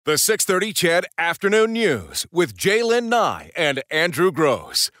The 6:30 CHED Afternoon News with Jaylen Nye and Andrew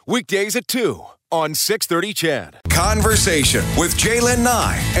Gross. Weekdays at 2 on 6:30 CHED. Conversation with Jaylen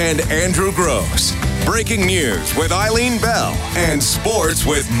Nye and Andrew Gross. Breaking news with Eileen Bell and sports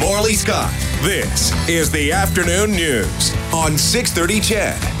with Morley Scott. This is the Afternoon News on 6:30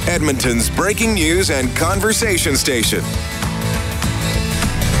 CHED, Edmonton's breaking news and conversation station.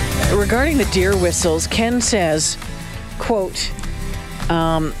 Regarding the deer whistles, Ken says, quote,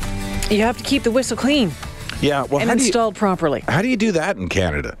 you have to keep the whistle clean. Yeah, well, and installed properly. How do you do that in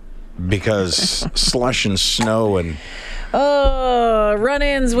Canada? Because slush and snow and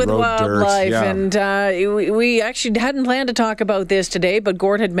run-ins with wildlife. Dirt, yeah. And we actually hadn't planned to talk about this today, but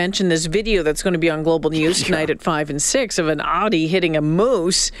Gord had mentioned this video that's going to be on Global News tonight at 5 and 6 of an Audi hitting a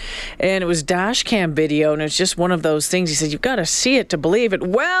moose. And it was dash cam video, and it's just one of those things. He said, you've got to see it to believe it.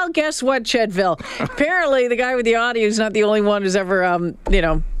 Well, guess what, Chedville? Apparently, the guy with the Audi is not the only one who's ever,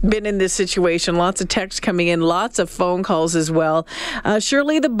 been in this situation. Lots of texts coming in, lots of phone calls as well.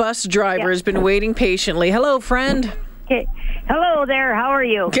 Shirley, the bus driver, has been waiting patiently. Hello, friend. Okay. Hello there. How are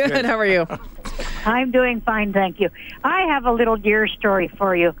you? Good. How are you? I'm doing fine, thank you. I have a little deer story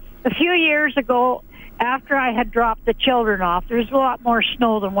for you. A few years ago, after I had dropped the children off, there's a lot more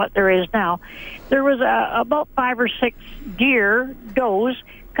snow than what there is now. There was about 5 or 6 deer, does,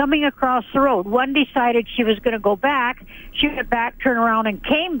 coming across the road. One decided she was going to go back. She went back, turned around, and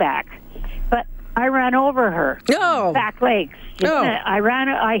came back. But I ran over her. Oh. Back legs. Oh.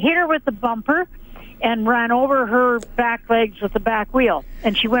 I hit her with the bumper and ran over her back legs with the back wheel.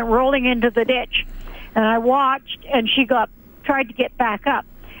 And she went rolling into the ditch. And I watched, and she tried to get back up.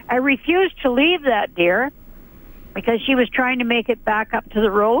 I refused to leave that deer because she was trying to make it back up to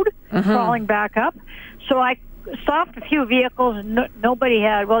the road, crawling back up. So I stopped a few vehicles, and nobody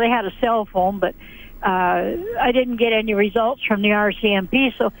had, they had a cell phone, but I didn't get any results from the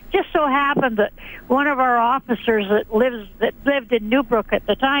RCMP. So just so happened that one of our officers that lived in Newbrook at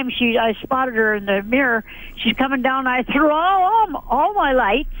the time, I spotted her in the mirror. She's coming down. I threw all my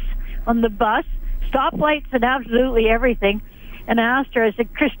lights on the bus, stoplights and absolutely everything, and I asked her, I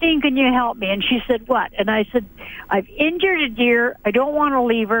said, Christine, can you help me? And she said, what? And I said, I've injured a deer. I don't want to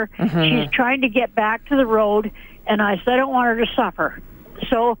leave her. She's trying to get back to the road. And I said, I don't want her to suffer.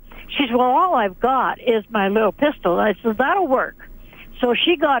 So she said, well, all I've got is my little pistol. And I said, that'll work. So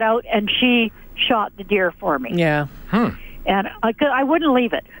she got out and she shot the deer for me. Yeah. And I wouldn't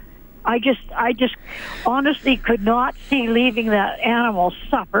leave it. I just honestly could not see leaving that animal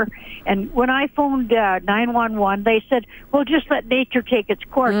suffer. And when I phoned 911, they said, well, just let nature take its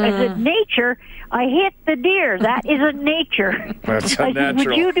course. I said, nature? I hit the deer. That isn't nature. That's I unnatural. said,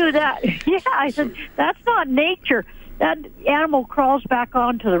 would you do that? Yeah, I said, that's not nature. That animal crawls back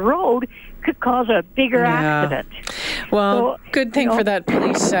onto the road, could cause a bigger accident. Well, good thing for that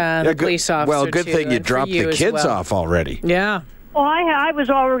police officer. Well, good thing you dropped the kids off already. Yeah. Well, I was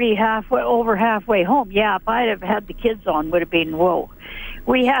already halfway home. Yeah, if I'd have had the kids on, would have been whoa.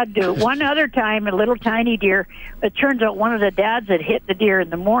 We had to, one other time, a little tiny deer. It turns out one of the dads had hit the deer in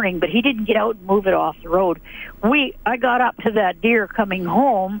the morning, but he didn't get out and move it off the road. I got up to that deer coming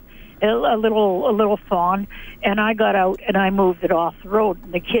home, a little fawn, and I got out and I moved it off the road.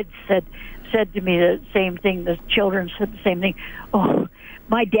 And the kids said to me the same thing. The children said the same thing. Oh,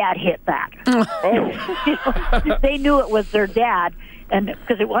 my dad hit that. They knew it was their dad, and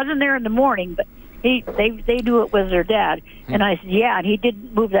because it wasn't there in the morning, but they knew it was their dad. And I said, yeah, and he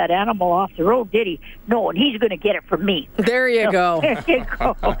didn't move that animal off the road, did he? No, and he's going to get it from me. There you go. There you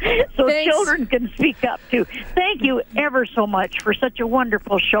go. So Thanks. Children can speak up, too. Thank you ever so much for such a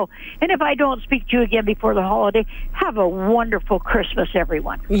wonderful show. And if I don't speak to you again before the holiday, have a wonderful Christmas,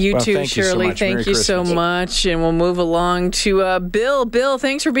 everyone. You too, thank you so Shirley. much. Thank Merry you so Christmas. much. And we'll move along to Bill. Bill,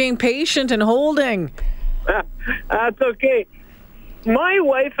 thanks for being patient and holding. That's okay. My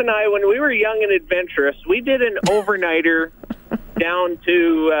wife and I, when we were young and adventurous, we did an overnighter down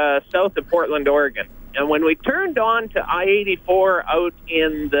to south of Portland, Oregon. And when we turned on to I-84 out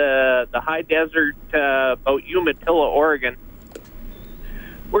in the high desert about Umatilla, Oregon,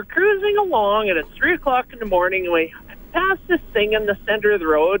 we're cruising along, and it's 3 o'clock in the morning, and we passed this thing in the center of the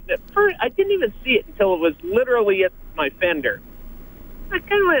road. And at first, I didn't even see it until it was literally at my fender. I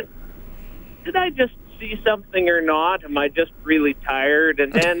kind of went, did I just see something or not? Am I just really tired?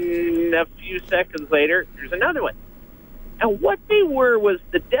 And then a few seconds later, there's another one. And what they were was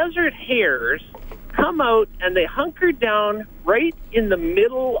the desert hares come out and they hunkered down right in the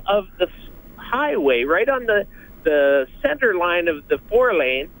middle of the highway, right on the center line of the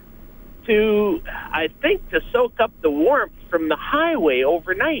 4-lane to, I think, to soak up the warmth from the highway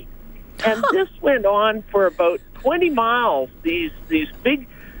overnight. And this went on for about 20 miles. These big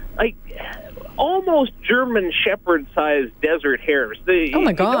like almost German Shepherd-sized desert hares. Oh my You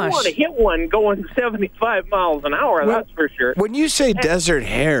don't gosh. want to hit one going 75 miles an hour, that's for sure. When you say desert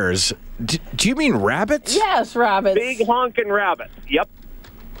hares, do you mean rabbits? Yes, rabbits. Big honking rabbits. Yep.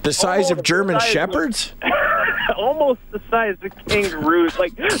 The size Oh, of German the size of- shepherds? Almost the size of kangaroos.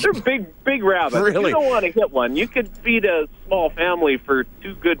 Like, they're big rabbits. Really? You don't want to hit one. You could feed a small family for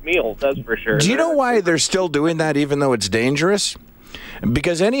 2 good meals, that's for sure. Do you know why they're still doing that even though it's dangerous?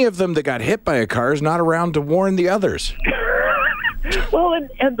 Because any of them that got hit by a car is not around to warn the others. Well,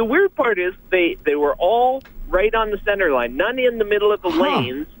 and the weird part is they were all right on the center line. None in the middle of the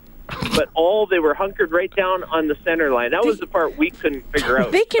lanes, but they were hunkered right down on the center line. That was the part we couldn't figure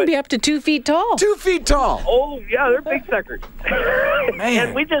out. They can be up to 2 feet tall. 2 feet tall. Oh, yeah, they're big suckers. Man.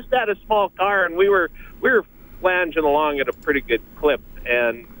 And we just had a small car, and we were flanging along at a pretty good clip.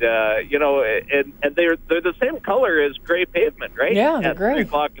 And, and they're the same color as gray pavement, right? Yeah, they're at gray. 3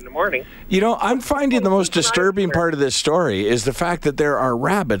 o'clock in the morning. You know, I'm finding the most disturbing part of this story is the fact that there are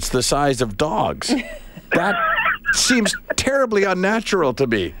rabbits the size of dogs. That seems terribly unnatural to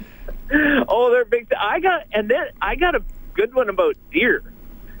me. Oh, they're big. I got a good one about deer. Sure.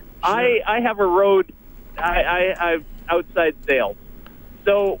 I have a road. I outside sales.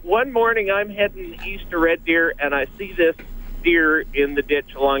 So one morning I'm heading east to Red Deer, and I see this deer in the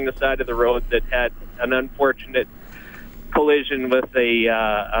ditch along the side of the road that had an unfortunate collision with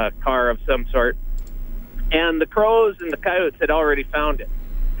a car of some sort. And the crows and the coyotes had already found it.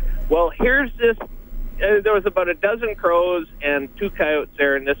 Well, here's this. There was about a dozen crows and 2 coyotes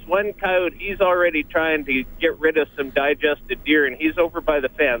there, and this one coyote, he's already trying to get rid of some digested deer, and he's over by the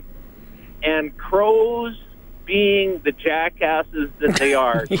fence. And crows, being the jackasses that they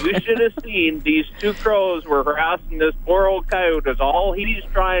are, you should have seen these 2 crows were harassing this poor old coyote, as all he's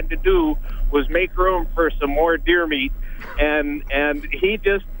trying to do was make room for some more deer meat, and he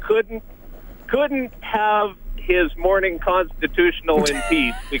just couldn't have his morning constitutional in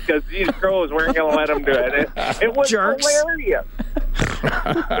peace because these crows weren't going to let him do it. It was Jerks. hilarious.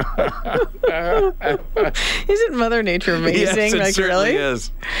 Isn't Mother Nature amazing? Yes, it like, certainly really?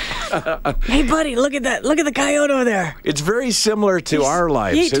 is. Hey, buddy, look at that. Look at the coyote over there. It's very similar to our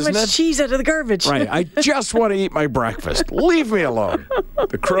lives, He ate too isn't much it? cheese out of the garbage. Right. I just want to eat my breakfast. Leave me alone.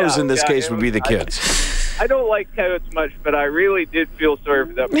 The crows in this case would be the kids. I don't like coyotes much, but I really did feel sorry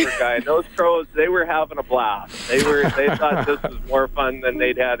for that poor guy. And those crows, they were having a blast. They thought this was more fun than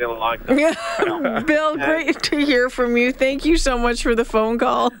they'd had in a long time. Yeah. Bill, great to hear from you. Thank you so much for the phone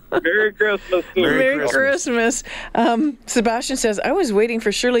call. Merry Christmas. Merry Christmas. Sebastian says, I was waiting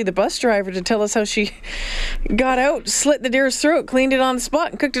for Shirley, the bus driver, to tell us how she got out, slit the deer's throat, cleaned it on the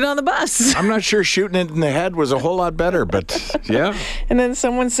spot, and cooked it on the bus. I'm not sure shooting it in the head was a whole lot better, but yeah. And then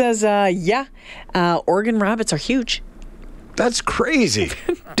someone says, Oregon rabbits are huge. That's crazy.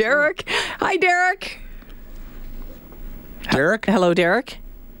 Derek. Hi, Derek. Derek? Hello, Derek.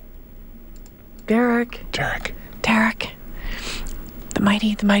 Derek.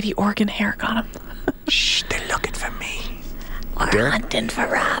 The mighty Oregon hare got him. Shh, they're looking for me. We're Derek? hunting for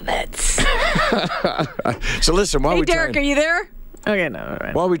rabbits. So listen, while Hey, we Derek, try are you there? Okay, no, all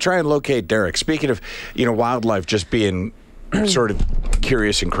right. while we try and locate Derek, speaking of, wildlife just being sort of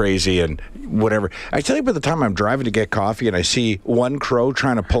curious and crazy and whatever. I tell you, by the time I'm driving to get coffee and I see one crow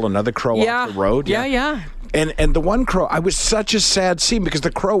trying to pull another crow off the road. Yeah. And the one crow, I was such a sad scene because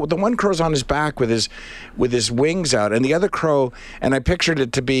the one crow's on his back with his wings out, and the other crow, and I pictured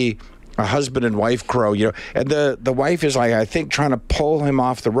it to be a husband and wife crow, and the wife is like, I think, trying to pull him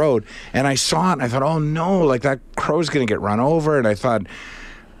off the road, and I saw it and I thought, oh no, like that crow's going to get run over, and I thought,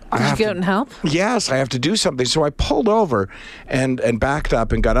 Did you go out and help? Yes, I have to do something. So I pulled over and backed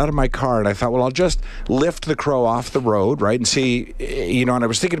up and got out of my car. And I thought, well, I'll just lift the crow off the road, right? And see, and I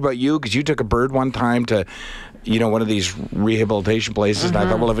was thinking about you because you took a bird one time to, one of these rehabilitation places. And I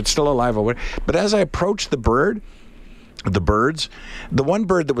thought, well, if it's still alive, I'll wait. But as I approached the birds, the one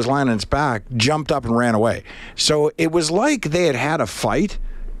bird that was lying on its back jumped up and ran away. So it was like they had a fight.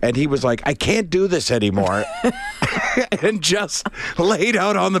 And he was like, I can't do this anymore. And just laid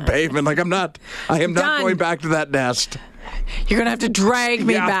out on the pavement like I am not Done. going back to that nest. You're going to have to drag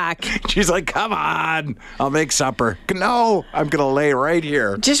me Yeah. back. She's like, come on, I'll make supper. No, I'm going to lay right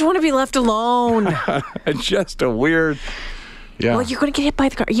here. Just want to be left alone. It's just a weird, yeah. Well, you're going to get hit by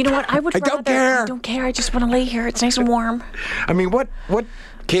the car. You know what? I don't care. I don't care. I just want to lay here. It's nice and warm. I mean, what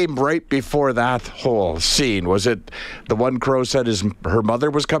came right before that whole scene? Was it the one crow said her mother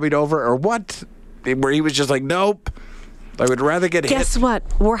was coming over, or what? Where he was just like, nope, I would rather get Guess hit. what?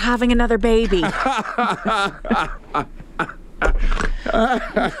 We're having another baby.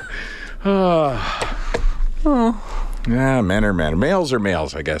 Yeah, men are men. Males are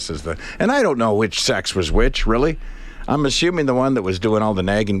males, I guess, is the... And I don't know which sex was which, really. I'm assuming the one that was doing all the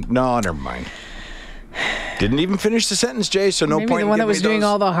nagging... No, never mind. Didn't even finish the sentence, Jay, so no Maybe point the in one that giving was me doing those.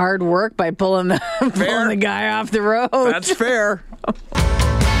 all the hard work by pulling the guy off the road. That's fair.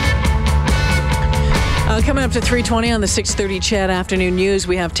 Coming up to 3:20 on the 6:30 Chat Afternoon News,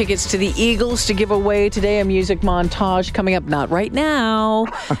 we have tickets to the Eagles to give away today. A music montage coming up. Not right now.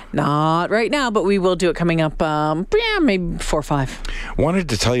 Not right now, but we will do it coming up, maybe 4 or 5. Wanted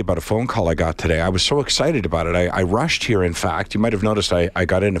to tell you about a phone call I got today. I was so excited about it. I rushed here, in fact. You might have noticed I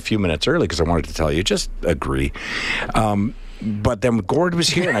got in a few minutes early because I wanted to tell you. Just agree. But then Gord was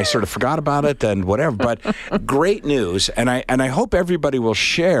here, and I sort of forgot about it and whatever. But great news, and I hope everybody will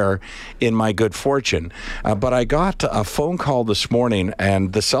share in my good fortune. But I got a phone call this morning,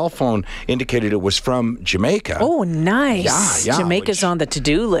 and the cell phone indicated it was from Jamaica. Oh, nice. Yeah, Jamaica's on the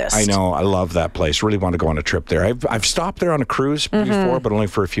to-do list. I know. I love that place. Really want to go on a trip there. I've stopped there on a cruise before, but only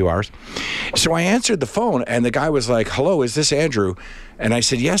for a few hours. So I answered the phone, and the guy was like, "Hello, is this Andrew?" And I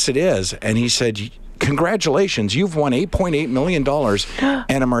said, "Yes, it is." And he said, "Congratulations, you've won $8.8 million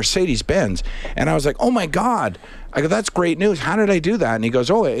and a Mercedes-Benz." And I was like, "Oh my God." I go, "That's great news. How did I do that?" And he goes,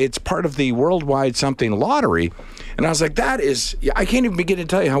 "Oh, it's part of the worldwide something lottery." And I was like, I can't even begin to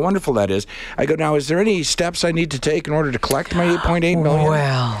tell you how wonderful that is. I go, "Now, is there any steps I need to take in order to collect my $8.8 million?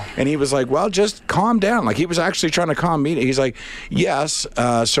 Well. And he was like, "Well, just calm down." Like, he was actually trying to calm me. He's like, "Yes."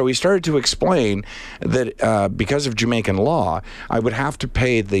 So he started to explain that because of Jamaican law, I would have to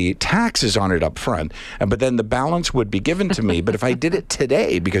pay the taxes on it up front, but then the balance would be given to me. But if I did it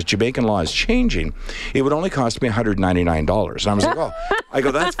today, because Jamaican law is changing, it would only cost me $199. And I was like, "Oh," I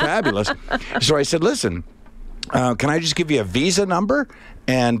go, "That's fabulous." So I said, "Listen, can I just give you a Visa number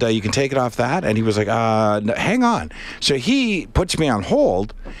and you can take it off that?" And he was like, no, "Hang on." So he puts me on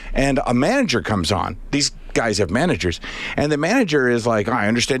hold, and a manager comes on. These guys have managers. And the manager is like, "I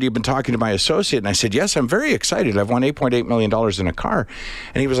understand you've been talking to my associate." And I said, "Yes, I'm very excited. I've won $8.8 million in a car."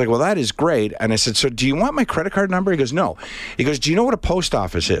 And he was like, "Well, that is great." And I said, "So do you want my credit card number?" He goes, "No." He goes, "Do you know what a post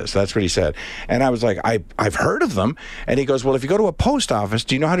office is?" That's what he said. And I was like, I've heard of them. And he goes, "Well, if you go to a post office,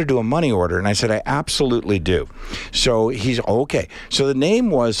 do you know how to do a money order?" And I said, "I absolutely do." So he's, okay. So the name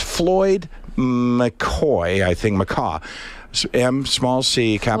was Floyd McCoy, I think, McCaw. M, small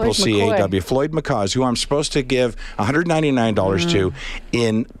c, capital C-A-W. Floyd McCaw is who I'm supposed to give $199 to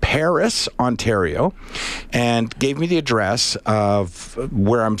in Paris, Ontario, and gave me the address of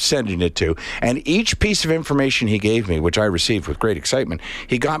where I'm sending it to. And each piece of information he gave me, which I received with great excitement,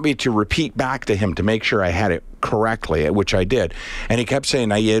 he got me to repeat back to him to make sure I had it correctly, which I did. And he kept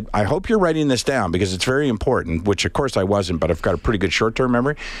saying, I hope you're writing this down because it's very important," which of course I wasn't, but I've got a pretty good short-term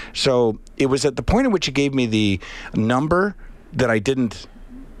memory. So it was at the point at which he gave me the number that I didn't,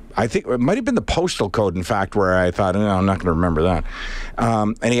 I think it might have been the postal code, in fact, where I thought, "No, I'm not going to remember that."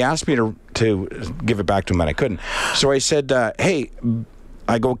 And he asked me to give it back to him, and I couldn't. So I said, "Hey,"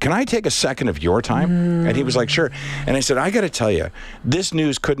 I go, "Can I take a second of your time?" And he was like, "Sure." And I said, "I got to tell you, this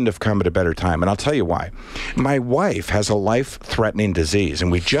news couldn't have come at a better time. And I'll tell you why. My wife has a life-threatening disease, and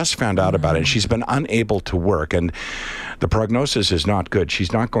we just found out about it. And she's been unable to work, and the prognosis is not good.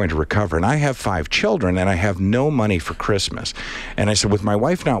 She's not going to recover. And I have 5 children, and I have no money for Christmas." And I said, "With my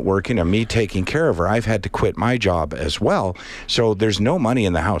wife not working and me taking care of her, I've had to quit my job as well. So there's no money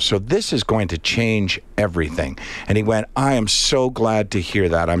in the house. So this is going to change everything." And he went, "I am so glad to hear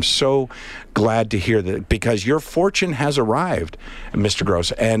that. I'm so glad to hear that because your fortune has arrived, Mr.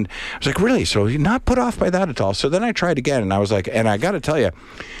 Gross." And I was like, "Really?" So you're not put off by that at all. So then I tried again, and I was like, and I got to tell you,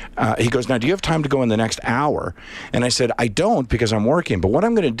 he goes, "Now, do you have time to go in the next hour?" And I said, "I don't because I'm working. But what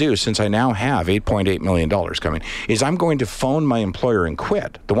I'm going to do, since I now have $8.8 million coming, is I'm going to phone my employer and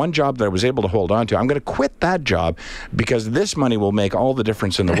quit. The one job that I was able to hold on to, I'm going to quit that job because this money will make all the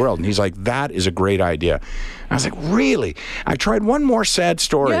difference in the world." And he's like, "That is a great idea." And I was like, "Really?" I tried one more sad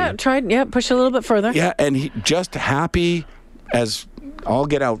story. Push a little bit further. Yeah, and he just happy as all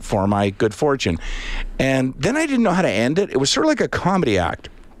get out for my good fortune. And then I didn't know how to end it. It was sort of like a comedy act.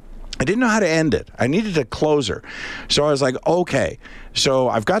 I didn't know how to end it. I needed a closer. So I was like, okay. So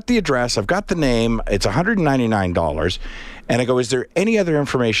I've got the address. I've got the name. It's $199. And I go, "Is there any other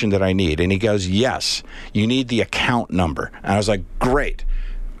information that I need?" And he goes, "Yes. You need the account number." And I was like, "Great."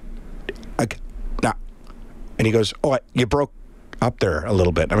 Now, and he goes, "Oh, you broke up there a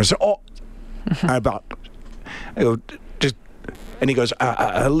little bit." And I was like, "Oh." I go, just, and he goes,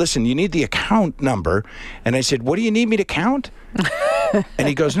 "Listen, you need the account number." And I said, "What do you need me to count?" And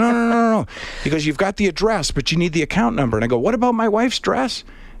he goes, No. He goes, "You've got the address, but you need the account number." And I go, "What about my wife's dress?"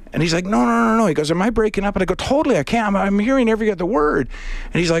 And he's like, no. He goes, am I breaking up? And I go, totally, I can't. I'm hearing every other word.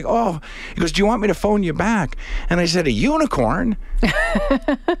 And he's like, oh. He goes, do you want me to phone you back? And I said, a unicorn?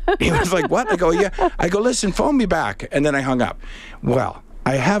 He was like, what? I go, yeah. I go, listen, phone me back. And then I hung up. Well,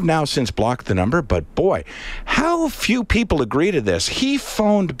 I have now since blocked the number, but boy, how few people agree to this. He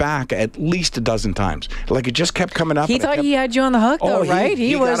phoned back at least a dozen times. Like it just kept coming up. He thought he had you on the hook, though, right?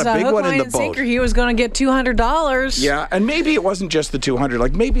 He was got a big hook, one in line, the and boat. sinker. He was going to get $200. Yeah, and maybe it wasn't just the 200.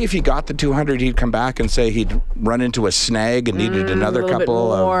 Like maybe if he got the 200, he'd come back and say he'd run into a snag and needed another a little couple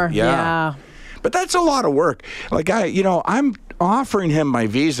bit more. of yeah. But that's a lot of work. Like I'm offering him my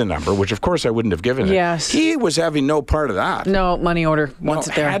Visa number, which of course I wouldn't have given him. Yes. He was having no part of that. No, money order. Once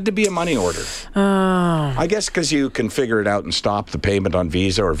No, it there. Had to be a money order. Oh. I guess because you can figure it out and stop the payment on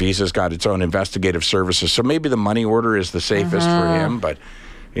Visa, or Visa's got its own investigative services. So maybe the money order is the safest for him. But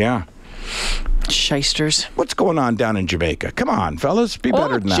yeah. Shysters. What's going on down in Jamaica? Come on, fellas. Be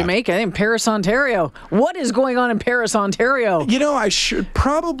better than that. Jamaica, in Paris, Ontario. What is going on in Paris, Ontario? I should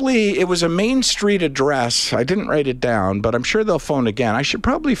probably, it was a Main Street address. I didn't write it down, but I'm sure they'll phone again. I should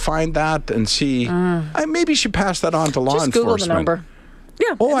probably find that and see. I maybe should pass that on to law Just enforcement. Google the number.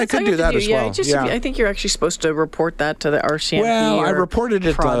 Yeah. Oh, I that's all could you do have to that as well. I think you're actually supposed to report that to the RCMP. Well, I reported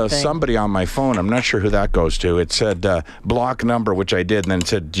it to thing. somebody on my phone. I'm not sure who that goes to. It said block number, which I did, and then it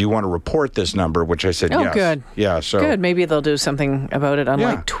said, do you want to report this number? Which I said, yes. Oh, good. Yeah, so. Good. Maybe they'll do something about it,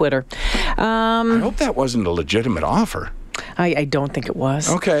 unlike Twitter. I hope that wasn't a legitimate offer. I don't think it was.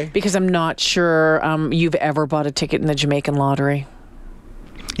 Okay. Because I'm not sure you've ever bought a ticket in the Jamaican lottery.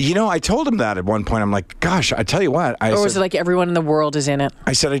 I told him that at one point. I'm like, gosh, I tell you what. Or was it like everyone in the world is in it?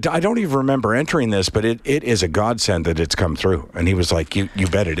 I said, I don't even remember entering this, but it is a godsend that it's come through. And he was like, you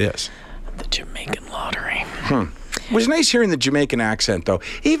bet it is. The Jamaican lottery. It was nice hearing the Jamaican accent, though,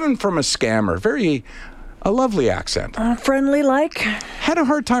 even from a scammer. A lovely accent. Friendly like? Had a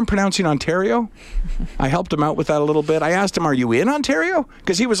hard time pronouncing Ontario. I helped him out with that a little bit. I asked him, are you in Ontario?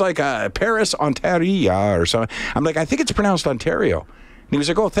 Because he was like, Paris, Ontario, or something. I'm like, I think it's pronounced Ontario. And he was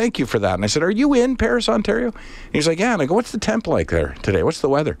like, oh, thank you for that. And I said, are you in Paris, Ontario? And he was like, yeah. And I go, what's the temp like there today? What's the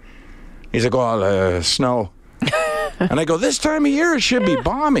weather? He's like, oh, snow. And I go, this time of year, it should be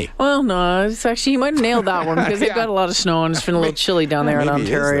balmy. Well, no, it's actually, you might have nailed that one because they've got a lot of snow and it's been a little chilly down there in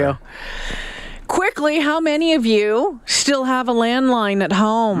Ontario. Quickly, how many of you still have a landline at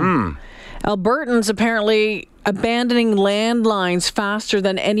home? Albertans apparently abandoning landlines faster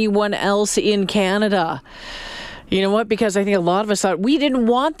than anyone else in Canada. You know what? Because I think a lot of us thought we didn't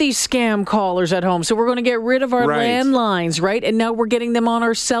want these scam callers at home, so we're going to get rid of our landlines, right? And now we're getting them on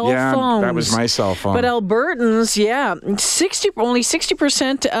our cell phones. That was my cell phone. But Albertans, only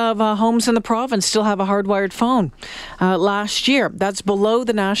 60% of homes in the province still have a hardwired phone. Last year, that's below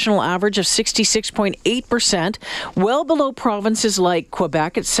the national average of 66.8%, well below provinces like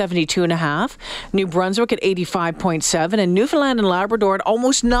Quebec at 72.5%, New Brunswick at 85.7%, and Newfoundland and Labrador at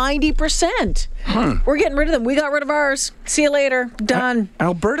almost 90%. We're getting rid of them. We got rid of ours. See you later. Done.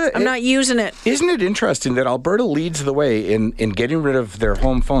 Alberta. I'm not using it. Isn't it interesting that Alberta leads the way in getting rid of their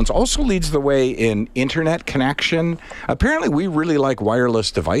home phones, also leads the way in internet connection? Apparently, we really like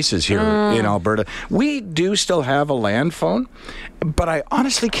wireless devices here in Alberta. We do still have a land phone, but I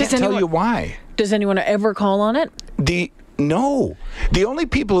honestly can't tell you why. Does anyone ever call on it? No. The only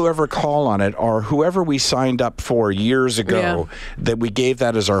people who ever call on it are whoever we signed up for years ago that we gave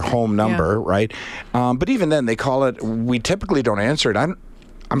that as our home number, right? But even then, they call it, we typically don't answer it. I'm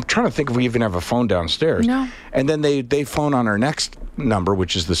trying to think if we even have a phone downstairs. No. And then they phone on our next number,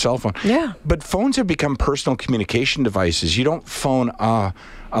 which is the cell phone. Yeah. But phones have become personal communication devices. You don't phone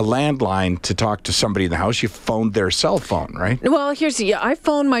a landline to talk to somebody in the house. You phone their cell phone, right? Well, I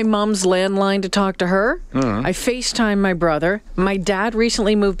phoned my mom's landline to talk to her. I FaceTime my brother. My dad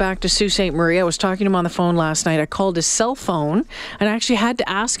recently moved back to Sault Ste. Marie. I was talking to him on the phone last night. I called his cell phone and I actually had to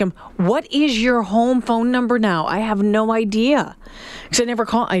ask him, what is your home phone number now? I have no idea. Because I never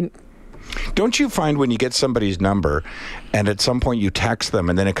call. Don't you find when you get somebody's number and at some point you text them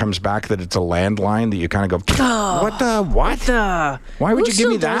and then it comes back that it's a landline that you kind of go, what? Why would you give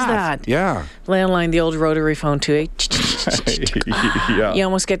me that? Yeah. Landline, the old rotary phone too. Yeah. You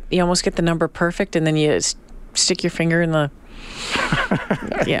almost get the number perfect and then you stick your finger in the...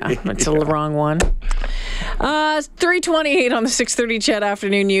 it's the wrong one. 3:28 on the 6:30 Chet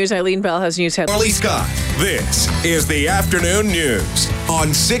Afternoon News. Eileen Bell has news headlines. Charlie Scott. This is the Afternoon News on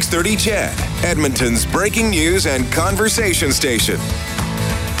 6:30 Chet, Edmonton's breaking news and conversation station.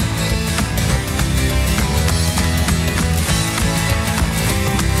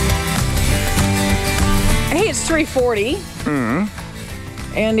 Hey, it's 3:40.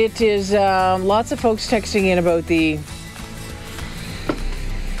 And it is lots of folks texting in about the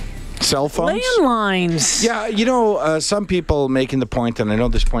Cell phones? Landlines. Yeah, some people making the point, and I know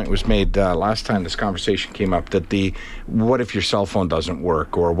this point was made last time this conversation came up, that what if your cell phone doesn't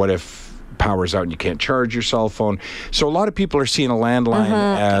work, or what if power's out and you can't charge your cell phone? So a lot of people are seeing a landline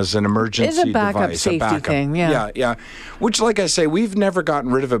as an emergency It's a backup device, safety thing. Yeah. Which, like I say, we've never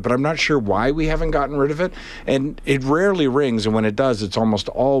gotten rid of it, but I'm not sure why we haven't gotten rid of it. And it rarely rings, and when it does, it's almost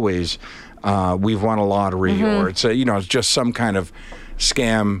always we've won a lottery, or it's it's just some kind of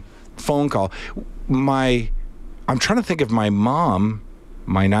scam phone call. I'm trying to think of my mom,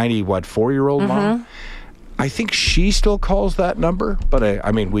 my 4-year-old mom. I think she still calls that number, but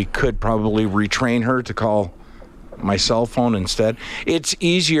I mean, we could probably retrain her to call my cell phone instead. It's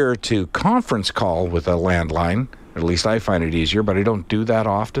easier to conference call with a landline. At least I find it easier, but I don't do that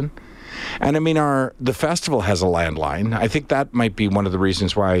often. And I mean, the festival has a landline. I think that might be one of the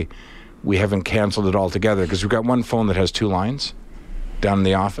reasons why we haven't canceled it altogether, because we've got one phone that has 2 lines down in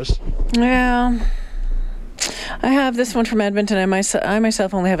the office. Yeah. I have this one from Edmonton. I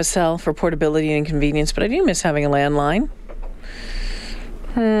myself only have a cell for portability and convenience, but I do miss having a landline.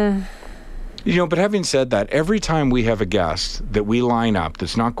 But having said that, every time we have a guest that we line up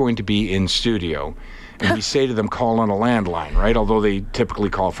that's not going to be in studio, and we say to them, call on a landline, right? Although they typically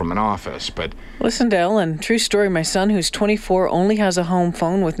call from an office, but... Listen to Ellen. True story. My son, who's 24, only has a home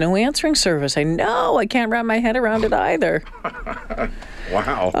phone with no answering service. I know. I can't wrap my head around it either.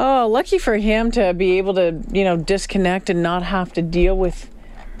 Wow. Oh, lucky for him to be able to, disconnect and not have to deal with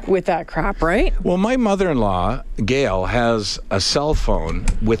that crap, right? Well, my mother-in-law, Gail, has a cell phone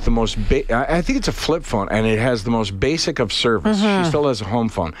with the most... I think it's a flip phone, and it has the most basic of service. She still has a home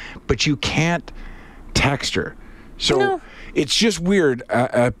phone, but you can't text her. So it's just weird.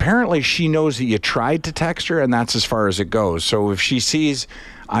 Apparently, she knows that you tried to text her, and that's as far as it goes. So if she sees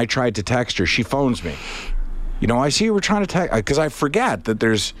I tried to text her, she phones me. I see you were trying to text, because I forget that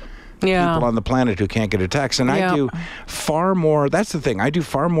there's people on the planet who can't get a text. And I do far more, that's the thing, I do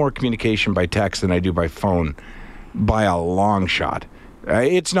far more communication by text than I do by phone by a long shot.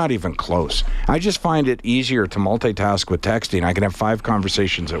 It's not even close. I just find it easier to multitask with texting. I can have 5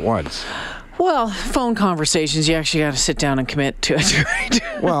 conversations at once. Well, phone conversations, you actually got to sit down and commit to it,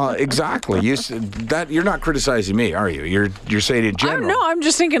 right? Well, exactly. You're not criticizing me, are you? You're saying in general. No, I'm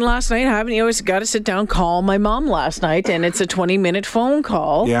just thinking last night, haven't you always got to sit down, call my mom last night, and it's a 20-minute phone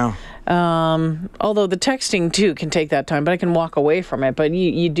call. Yeah. Although the texting, too, can take that time, but I can walk away from it. But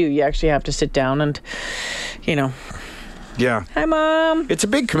you actually have to sit down and, Yeah. Hi, Mom. It's a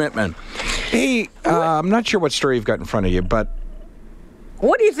big commitment. Hey, I'm not sure what story you've got in front of you, but...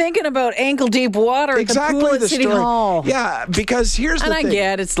 What are you thinking about ankle-deep water at the pool at City Hall? Yeah, because here's the thing. And I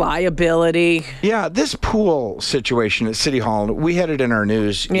get it's liability. Yeah, this pool situation at City Hall, we had it in our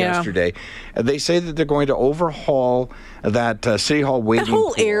news yesterday. They say that they're going to overhaul that City Hall waiting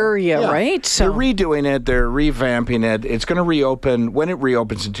pool. That whole area, right? So they're redoing it. They're revamping it. It's going to reopen. When it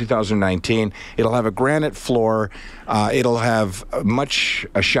reopens in 2019, it'll have a granite floor. It'll have much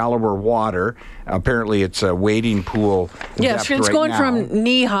shallower water. Apparently, it's a wading pool. Yes, it's right going now. from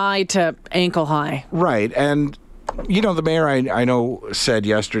knee-high to ankle-high. Right, and the mayor I know said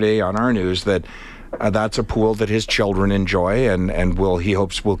yesterday on our news that that's a pool that his children enjoy and he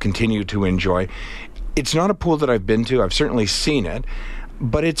hopes will continue to enjoy. It's not a pool that I've been to. I've certainly seen it,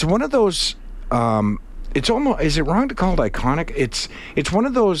 but it's one of those. It's almost, is it wrong to call it iconic? It's one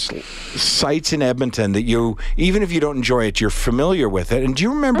of those sites in Edmonton that you, even if you don't enjoy it, you're familiar with it. And do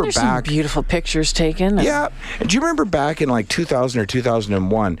you remember There's back? Some beautiful pictures taken. Yeah. And do you remember back in like 2000 or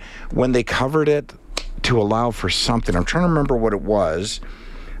 2001 when they covered it to allow for something? I'm trying to remember what it was.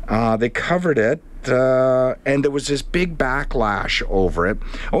 They covered it. And there was this big backlash over it.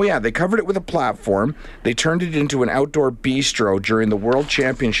 Oh, yeah, they covered it with a platform. They turned it into an outdoor bistro during the World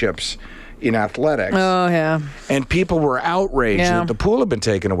Championships in athletics. Oh, yeah. And people were outraged that the pool had been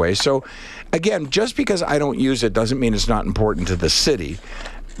taken away. So, again, just because I don't use it doesn't mean it's not important to the city.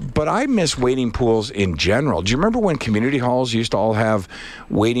 But I miss wading pools in general. Do you remember when community halls used to all have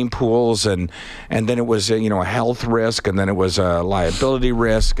wading pools, and then it was a health risk, and then it was a liability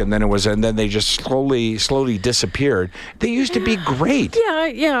risk, and then they just slowly disappeared. They used to be great.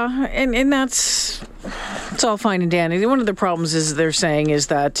 Yeah, and that's it's all fine and dandy. One of the problems is they're saying is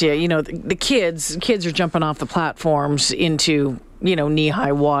that the kids are jumping off the platforms into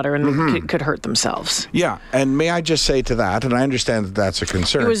knee-high water and could hurt themselves. Yeah, and may I just say to that, and I understand that that's a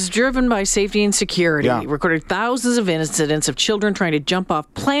concern. It was driven by safety and security. Yeah. Recorded thousands of incidents of children trying to jump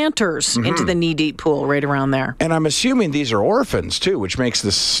off planters into the knee-deep pool right around there. And I'm assuming these are orphans, too, which makes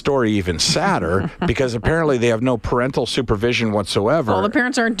this story even sadder because apparently they have no parental supervision whatsoever. Well, the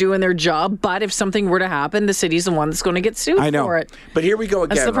parents aren't doing their job, but if something were to happen, the city's the one that's going to get sued for it. But here we go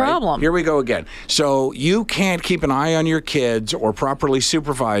again. That's the problem. Here we go again. So you can't keep an eye on your kids or properly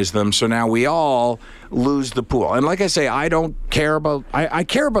supervise them, so now we all lose the pool. And like I say, I don't care about I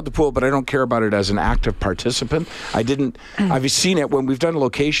care about the pool, but I don't care about it as an active participant. I've seen it when we've done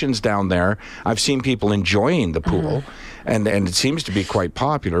locations down there. I've seen people enjoying the pool. And it seems to be quite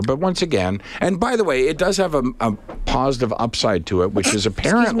popular. But once again, and by the way, it does have a positive upside to it, which is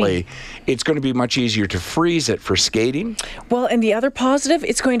apparently it's going to be much easier to freeze it for skating. Well, and the other positive,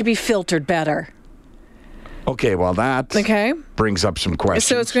 it's going to be filtered better. Okay, well, that brings up some questions.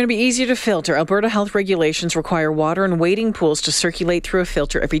 So it's going to be easier to filter. Alberta health regulations require water in wading pools to circulate through a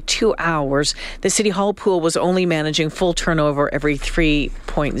filter every 2 hours. The City Hall pool was only managing full turnover every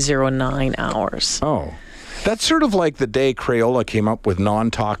 3.09 hours. Oh. That's sort of like the day Crayola came up with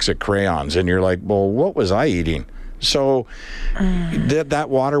non-toxic crayons, and you're like, well, what was I eating? So that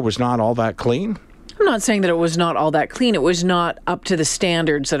water was not all that clean? I'm not saying that it was not all that clean. It was not up to the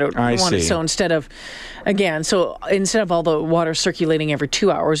standards that it wanted. So instead of all the water circulating every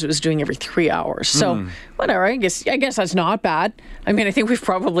 2 hours, it was doing every 3 hours. So whatever. I guess that's not bad. I mean, I think we've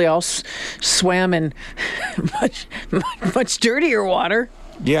probably all swam in much dirtier water.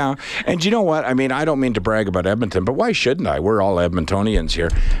 Yeah, and you know what? I mean, I don't mean to brag about Edmonton, but why shouldn't I? We're all Edmontonians here.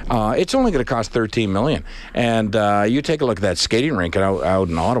 It's only going to cost $13 million, and you take a look at that skating rink out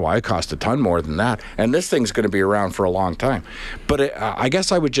in Ottawa. It cost a ton more than that, and this thing's going to be around for a long time. But I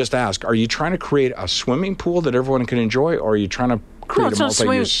guess I would just ask: are you trying to create a swimming pool that everyone can enjoy, or are you trying to create a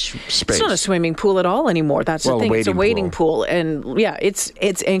multi-use space? It's not a swimming pool at all anymore. That's the thing. It's a wading pool, and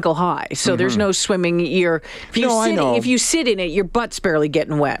it's ankle high, so there's no swimming. If you sit in it, your butt's barely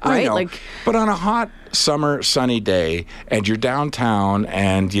getting wet, right? I know. But on a hot summer sunny day and you're downtown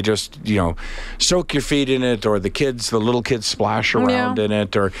and you just soak your feet in it, or the little kids splash around in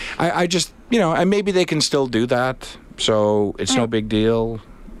it, or I just and maybe they can still do that, so it's no big deal,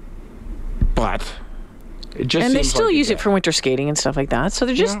 but and they still use it for winter skating and stuff like that. So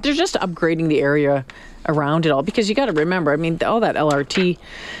they're just upgrading the area around it all, because you got to remember, I mean, all that LRT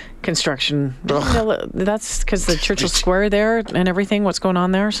construction, that's because the Churchill Square there and everything, what's going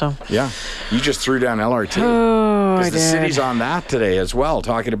on there. So yeah, you just threw down LRT. Because the city's on that today as well,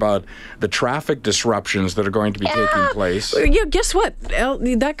 talking about the traffic disruptions that are going to be taking place. Yeah, guess what?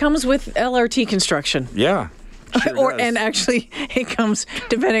 That comes with LRT construction. Yeah. Sure and actually, it comes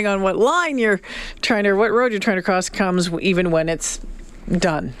depending on what line what road you're trying to cross, comes even when it's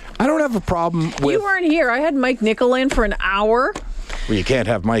done. I don't have a problem with... You weren't here. I had Mike Nickel in for an hour. Well, you can't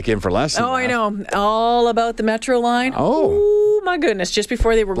have Mike in for less than that. I know. All about the Metro line. Oh, my goodness. Just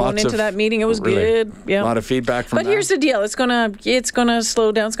before they were going into that meeting, it was good. Yeah. A lot of feedback from that. But here's the deal. It's gonna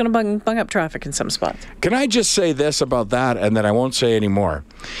slow down. It's going to bung up traffic in some spots. Can I just say this about that, and then I won't say any more?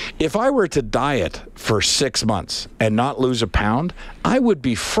 If I were to diet for 6 months and not lose a pound, I would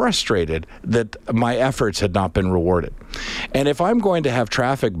be frustrated that my efforts had not been rewarded. And if I'm going to have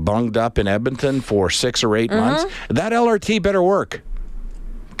traffic bunged up in Edmonton for 6 or 8 months, that LRT better work.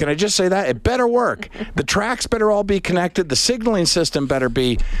 Can I just say that? It better work. The tracks better all be connected. The signaling system better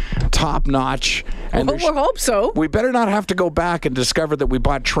be top-notch. And we'll hope so. We better not have to go back and discover that we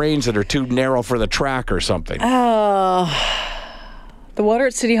bought trains that are too narrow for the track or something. The water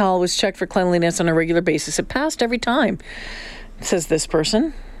at City Hall was checked for cleanliness on a regular basis. It passed every time, says this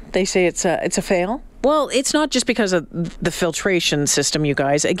person. They say it's a fail. Well, it's not just because of the filtration system, you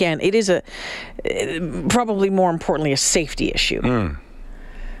guys. Again, it is probably more importantly a safety issue.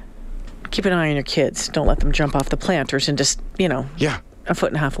 Keep an eye on your kids. Don't let them jump off the planters and just, a foot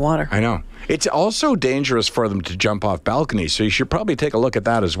and a half of water. I know. It's also dangerous for them to jump off balconies, so you should probably take a look at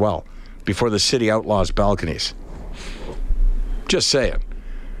that as well before the city outlaws balconies. Just saying.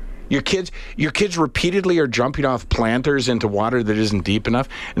 Your kids repeatedly are jumping off planters into water that isn't deep enough.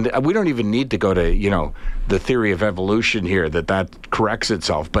 And we don't even need to go to, the theory of evolution here, that corrects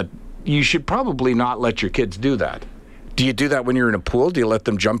itself. But you should probably not let your kids do that. Do you do that when you're in a pool? Do you let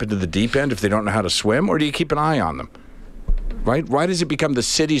them jump into the deep end if they don't know how to swim? Or do you keep an eye on them? Right? Why does it become the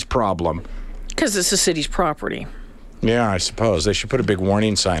city's problem? Because it's the city's property. Yeah, I suppose. They should put a big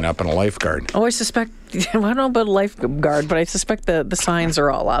warning sign up and a lifeguard. Oh, I suspect, I don't know about a lifeguard, but I suspect the signs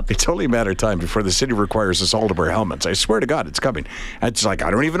are all up. It's only a matter of time before the city requires us all to wear helmets. I swear to God, it's coming. It's like, I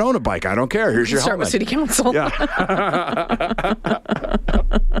don't even own a bike. I don't care. Here's your Start helmet. with City Council. Yeah.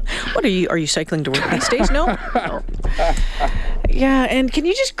 What are you cycling to work these days? No. Yeah, and can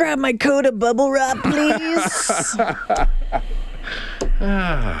you just grab my coat of bubble wrap, please?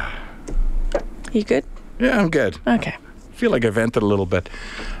 You good? Yeah, I'm good. Okay. I feel like I vented a little bit.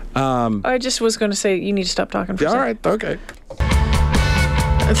 I just was going to say you need to stop talking for a All second. right, okay.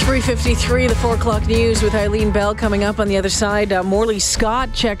 3:53, the 4 o'clock news with Eileen Bell coming up on the other side. Morley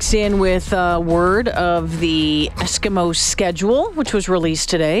Scott checks in with word of the Eskimo schedule, which was released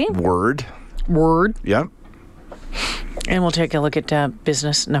today. Word. And Yep. we'll take a look at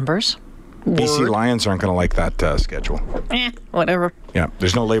business numbers. BC Lions aren't going to like that schedule. Whatever. Yeah,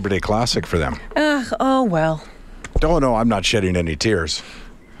 there's no Labor Day Classic for them. Oh, well. Oh, no, I'm not shedding any tears.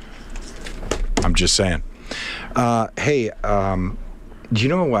 I'm just saying. Hey, do you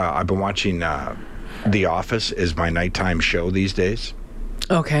know I've been watching The Office is my nighttime show these days.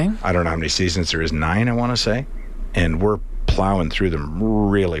 Okay. I don't know how many seasons there is, 9, I want to say. And we're plowing through them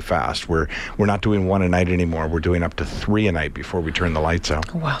really fast. We're not doing 1 a night anymore. We're doing up to 3 a night before we turn the lights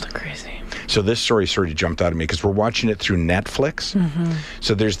out. Wild and crazy. So this story sort of jumped out at me because we're watching it through Netflix. Mm-hmm.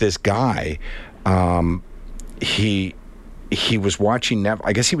 So there's this guy, he was watching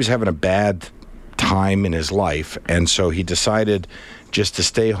I guess he was having a bad time in his life, and so he decided just to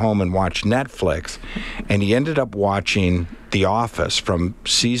stay home and watch Netflix, and he ended up watching The Office from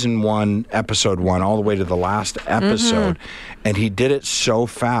season 1, episode 1, all the way to the last episode. And he did it so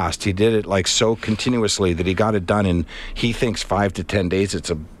fast. He did it like so continuously that he got it done in, he thinks, 5 to 10 days. It's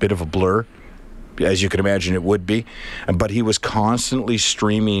a bit of a blur, as you can imagine it would be. But he was constantly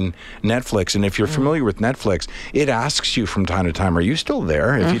streaming Netflix. And if you're familiar with Netflix, it asks you from time to time, are you still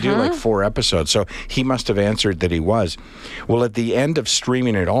there? If you do like 4 episodes. So he must have answered that he was. Well, at the end of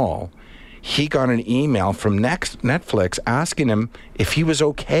streaming it all, he got an email from Netflix asking him if he was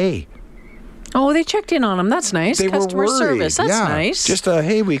okay. Oh, they checked in on him. That's nice. They Customer were worried. service. That's nice. Just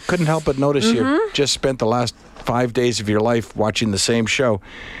hey, we couldn't help but notice you just spent the last 5 days of your life watching the same show.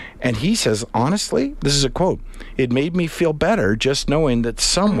 And he says, honestly, this is a quote, "It made me feel better just knowing that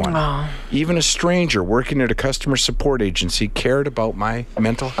someone, even a stranger working at a customer support agency, cared about my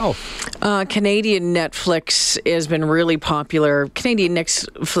mental health." Canadian Netflix has been really popular. Canadians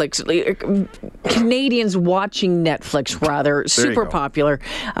watching Netflix, rather, super popular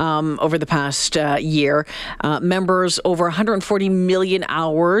over the past year. Members over 140 million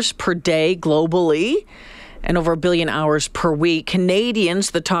hours per day globally, and over 1 billion hours per week. Canadians,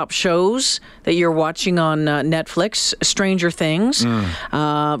 the top shows that you're watching on Netflix: Stranger Things,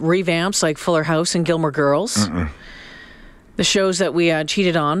 revamps like Fuller House and Gilmore Girls. The shows that we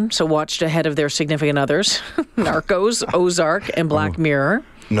cheated on, so watched ahead of their significant others: Narcos, Ozark, and Black Mirror.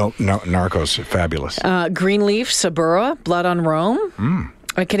 No, Narcos, fabulous. Greenleaf, Sabura, Blood on Rome.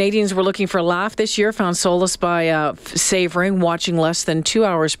 Canadians were looking for a laugh this year, found solace by savoring, watching less than 2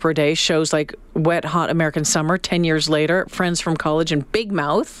 hours per day. Shows like Wet Hot American Summer, 10 Years Later, Friends from College, and Big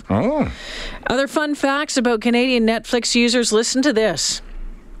Mouth. Other fun facts about Canadian Netflix users, listen to this.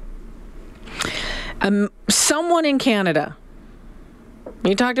 Someone in Canada,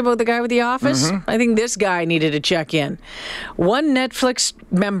 you talked about the guy with The Office? I think this guy needed to check in. One Netflix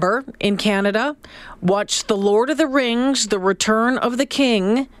member in Canada watched The Lord of the Rings, The Return of the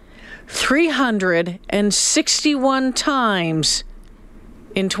King, 361 times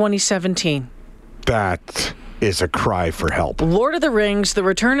in 2017. That is a cry for help. Lord of the Rings, The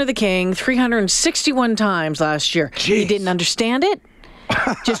Return of the King, 361 times last year. Jeez. He didn't understand it,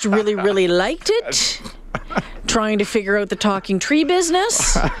 just really, really liked it. Trying to figure out the talking tree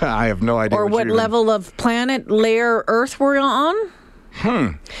business. I have no idea. Or what level of planet, layer, Earth we're on.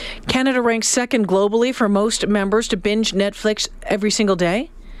 Canada ranks second globally for most members to binge Netflix every single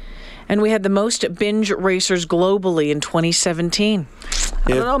day. And we had the most binge racers globally in 2017. I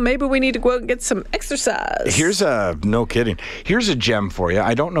don't know, maybe we need to go out and get some exercise. No kidding. Here's a gem for you.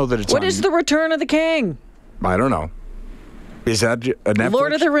 I don't know that it's What is The Return of the King? I don't know. Is that a Netflix?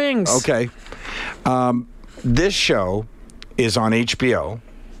 Lord of the Rings. Okay. This show is on HBO,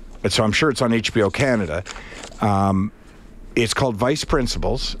 so I'm sure it's on HBO Canada. It's called Vice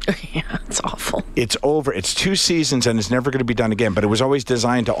Principals. Yeah, it's awful. It's over. It's 2 seasons, and it's never going to be done again. But it was always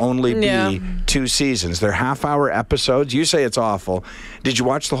designed to only be 2 seasons. They're half-hour episodes. You say it's awful. Did you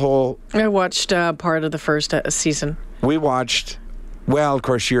watch the whole? I watched part of the first season. We watched. Well, of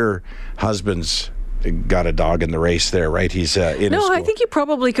course, your husband's got a dog in the race there, right? He's in his No, school. I think you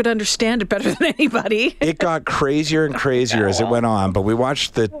probably could understand it better than anybody. It got crazier and crazier as it went on, but we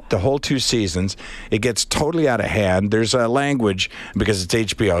watched the whole 2 seasons. It gets totally out of hand. There's a language, because it's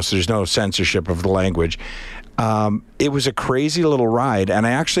HBO, so there's no censorship of the language. It was a crazy little ride, and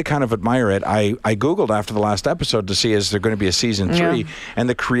I actually kind of admire it. I Googled after the last episode to see, is there going to be a season 3? Yeah. And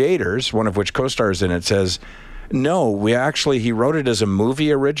the creators, one of which co-stars in it, says, no, he wrote it as a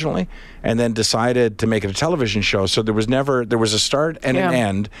movie originally and then decided to make it a television show. So there was a start and an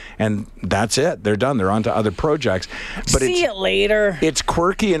end, and that's it. They're done. They're on to other projects. But See you later. It's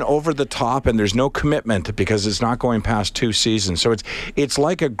quirky and over the top, and there's no commitment because it's not going past 2 seasons. So it's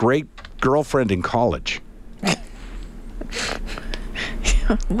like a great girlfriend in college.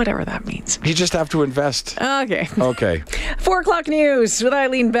 Whatever that means. You just have to invest. Okay. 4 o'clock news with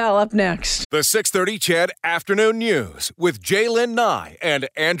Eileen Bell up next. The 6:30 CHED Afternoon News with Jaylen Nye and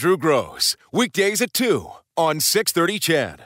Andrew Gross. Weekdays at 2 on 6:30 CHED.